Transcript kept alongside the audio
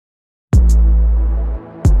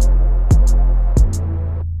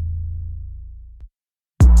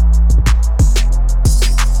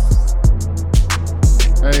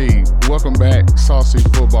Welcome back, saucy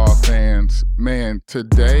football fans. Man,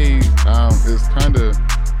 today is kind of,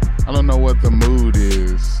 I don't know what the mood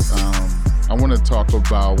is. I want to talk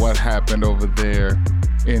about what happened over there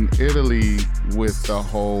in Italy with the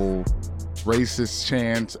whole racist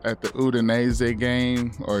chants at the Udinese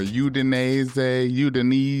game, or Udinese.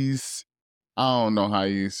 I don't know how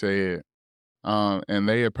you say it. And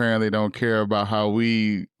they apparently don't care about how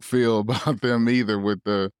we feel about them either with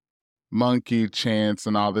the monkey chants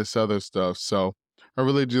and all this other stuff. So I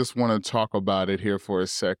really just want to talk about it here for a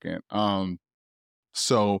second.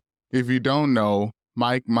 So if you don't know,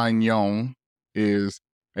 Maignan is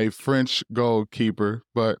a French goalkeeper,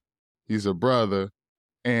 but he's a brother.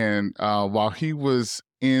 And while he was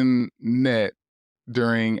in net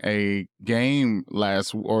during a game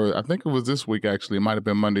or I think it was this week actually, it might have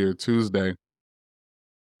been Monday or Tuesday.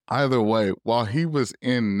 Either way, while he was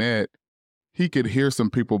in net, he could hear some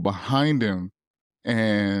people behind him,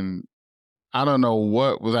 and I don't know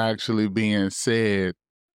what was actually being said.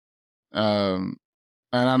 And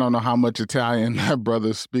I don't know how much Italian that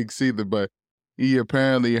brother speaks either, but he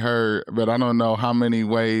apparently heard, but I don't know how many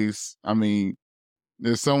ways. I mean,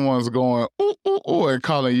 if someone's going, ooh, ooh, ooh, and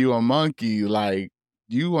calling you a monkey, like,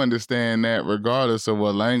 you understand that regardless of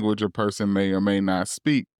what language a person may or may not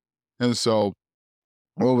speak. And so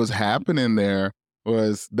what was happening there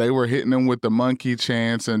was they were hitting him with the monkey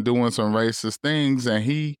chants and doing some racist things, and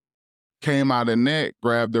he came out of net,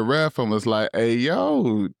 grabbed the ref, and was like, hey,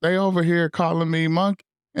 yo, they over here calling me monkey.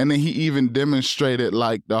 And then he even demonstrated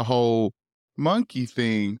like the whole monkey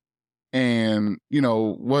thing. And, you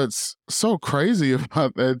know, what's so crazy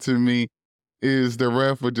about that to me is the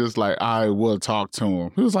ref was just like, I will talk to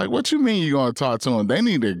him. He was like, what you mean you're going to talk to him? They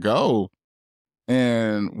need to go.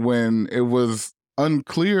 And when it was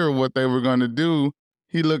unclear what they were going to do,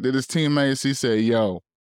 he looked at his teammates. He said, yo,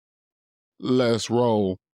 let's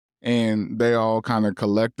roll. And they all kind of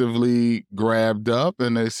collectively grabbed up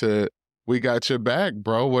and they said, we got your back,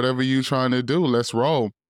 bro. Whatever you trying to do, let's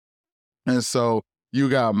roll. And so you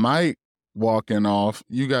got Mike walking off.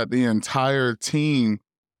 You got the entire team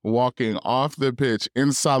walking off the pitch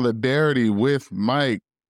in solidarity with Mike.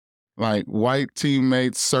 Like white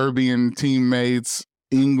teammates, Serbian teammates,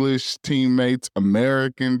 English teammates,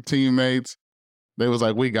 American teammates. They was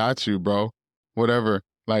like, we got you, bro. Whatever.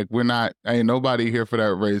 Like, ain't nobody here for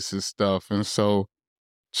that racist stuff. And so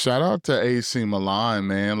shout out to AC Milan,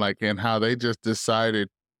 man, like, and how they just decided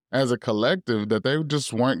as a collective that they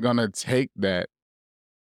just weren't going to take that.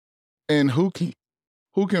 And who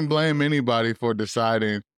can blame anybody for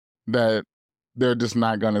deciding that they're just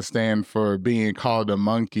not going to stand for being called a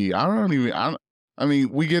monkey? I mean,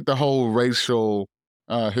 we get the whole racial,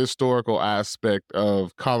 historical aspect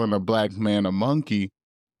of calling a black man a monkey,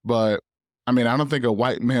 but I mean, I don't think a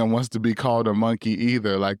white man wants to be called a monkey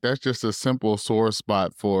either. Like, that's just a simple sore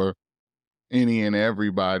spot for any and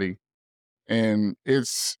everybody. And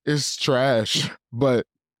it's trash. But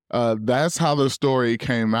that's how the story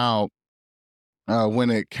came out when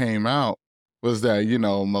it came out, was that, you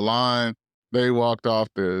know, Milan, they walked off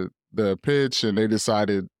the pitch and they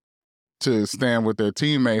decided to stand with their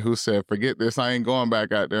teammate who said, forget this, I ain't going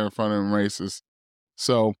back out there in front of them racists.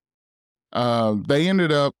 So they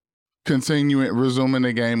ended up resuming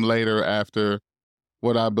the game later after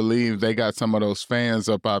what I believe they got some of those fans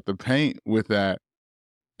up out the paint with that.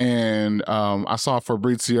 And I saw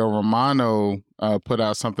Fabrizio Romano put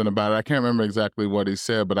out something about it. I can't remember exactly what he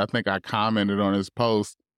said, but I think I commented on his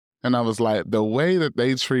post. And I was like, the way that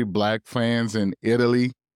they treat black fans in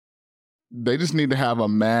Italy, they just need to have a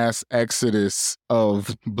mass exodus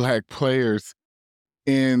of black players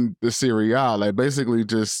in the Serie A. Like, basically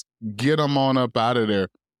just get them on up out of there.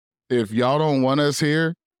 If y'all don't want us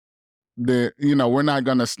here, then, you know, we're not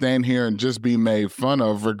going to stand here and just be made fun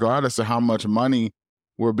of, regardless of how much money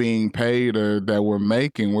we're being paid or that we're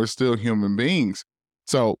making. We're still human beings.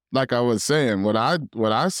 So, like I was saying, what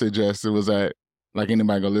I suggested was that, like,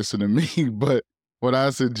 anybody gonna listen to me, but what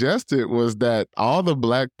I suggested was that all the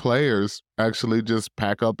black players actually just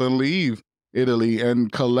pack up and leave Italy and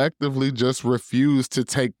collectively just refuse to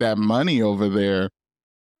take that money over there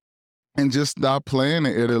and just stop playing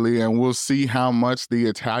in Italy, and we'll see how much the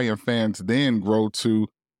Italian fans then grow to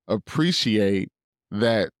appreciate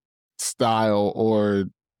that style or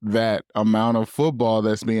that amount of football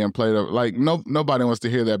that's being played. Like, nobody wants to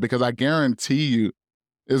hear that, because I guarantee you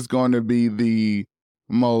it's going to be the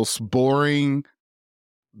most boring,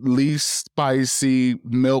 least spicy,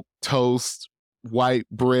 milk toast, white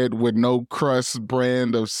bread with no crust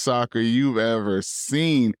brand of soccer you've ever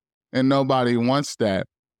seen, and nobody wants that.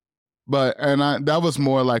 But that was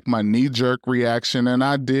more like my knee-jerk reaction, and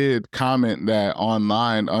I did comment that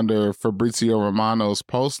online under Fabrizio Romano's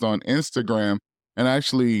post on Instagram, and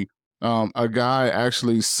actually, a guy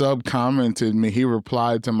actually sub-commented me. He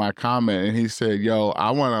replied to my comment, and he said, "Yo,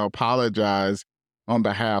 I wanna apologize on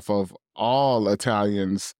behalf of all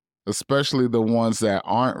Italians, especially the ones that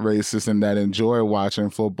aren't racist and that enjoy watching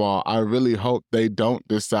football. I really hope they don't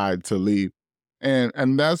decide to leave."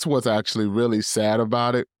 And that's what's actually really sad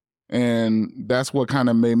about it, and that's what kind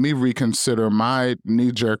of made me reconsider my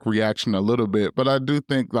knee jerk reaction a little bit. But I do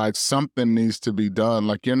think like something needs to be done.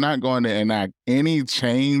 Like you're not going to enact any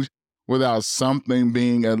change without something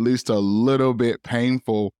being at least a little bit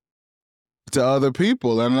painful to other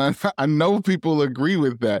people. And I know people agree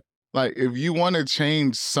with that. Like if you want to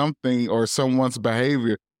change something or someone's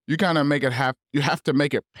behavior, you kind of you have to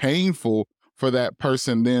make it painful for that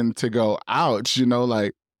person then to go, ouch,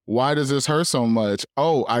 like, why does this hurt so much?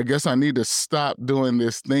 Oh, I guess I need to stop doing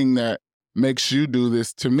this thing that makes you do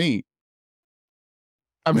this to me.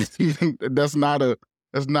 I mean, that's not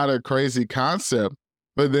a crazy concept.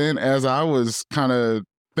 But then as I was kind of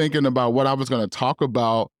thinking about what I was going to talk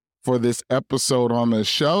about for this episode on the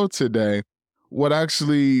show today, what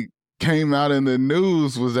actually came out in the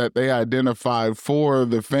news was that they identified 4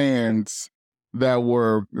 of the fans that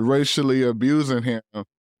were racially abusing him.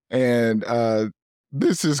 And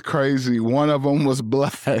this is crazy. One of them was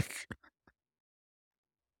black.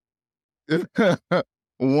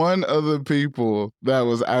 One of the people that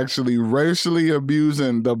was actually racially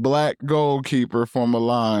abusing the black goalkeeper for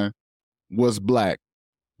Milan was black.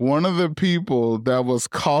 One of the people that was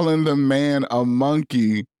calling the man a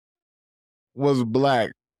monkey was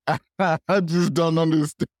black. I just don't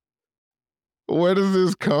understand. Where does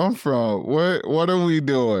this come from? What are we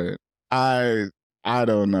doing? I I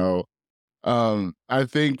don't know. I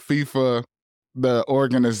think FIFA, the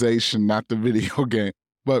organization, not the video game,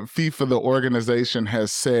 but FIFA, the organization,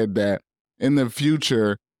 has said that in the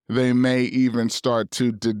future, they may even start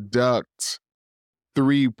to deduct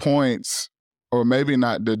 3 points, or maybe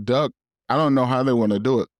not deduct. I don't know how they want to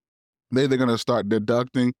do it. They're going to start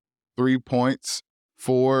deducting 3 points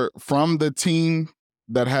from the team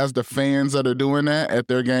that has the fans that are doing that at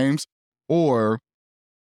their games, or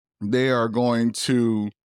they are going to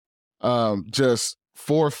just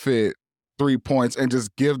forfeit 3 points and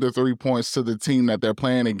just give the 3 points to the team that they're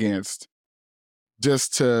playing against,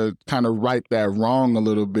 just to kind of right that wrong a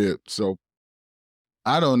little bit. So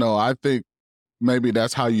I don't know. I think maybe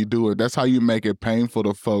that's how you do it. That's how you make it painful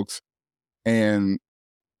to folks. And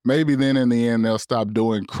maybe then in the end, they'll stop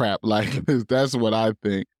doing crap like this. That's what I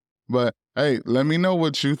think. But hey, let me know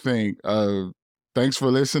what you think. Thanks for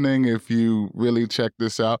listening if you really check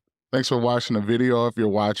this out. Thanks for watching the video if you're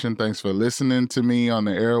watching. Thanks for listening to me on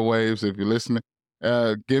the airwaves if you're listening.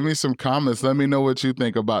 Give me some comments. Let me know what you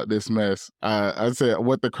think about this mess. I said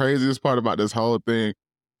what the craziest part about this whole thing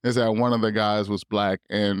is that one of the guys was black.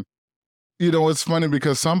 And, it's funny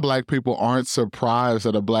because some black people aren't surprised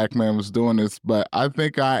that a black man was doing this, but I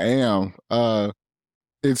think I am.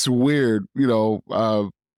 It's weird,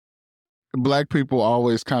 black people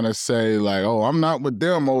always kind of say like, "Oh, I'm not with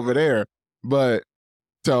them over there," but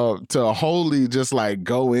to wholly just like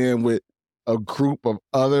go in with a group of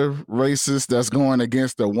other racists that's going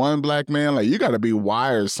against the one black man, like you got to be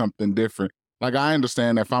wired something different. Like I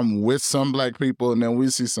understand if I'm with some black people and then we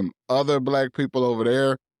see some other black people over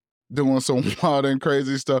there doing some wild and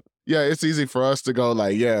crazy stuff, yeah, it's easy for us to go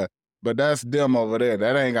like, yeah, but that's them over there.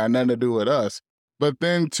 That ain't got nothing to do with us. But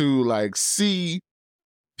then to like see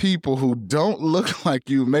people who don't look like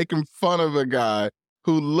you making fun of a guy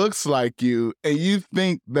who looks like you, and you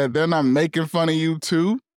think that they're not making fun of you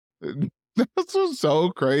too? That's just so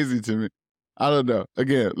crazy to me. I don't know.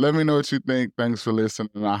 Again, let me know what you think. Thanks for listening,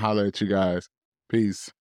 and I'll holler at you guys. Peace.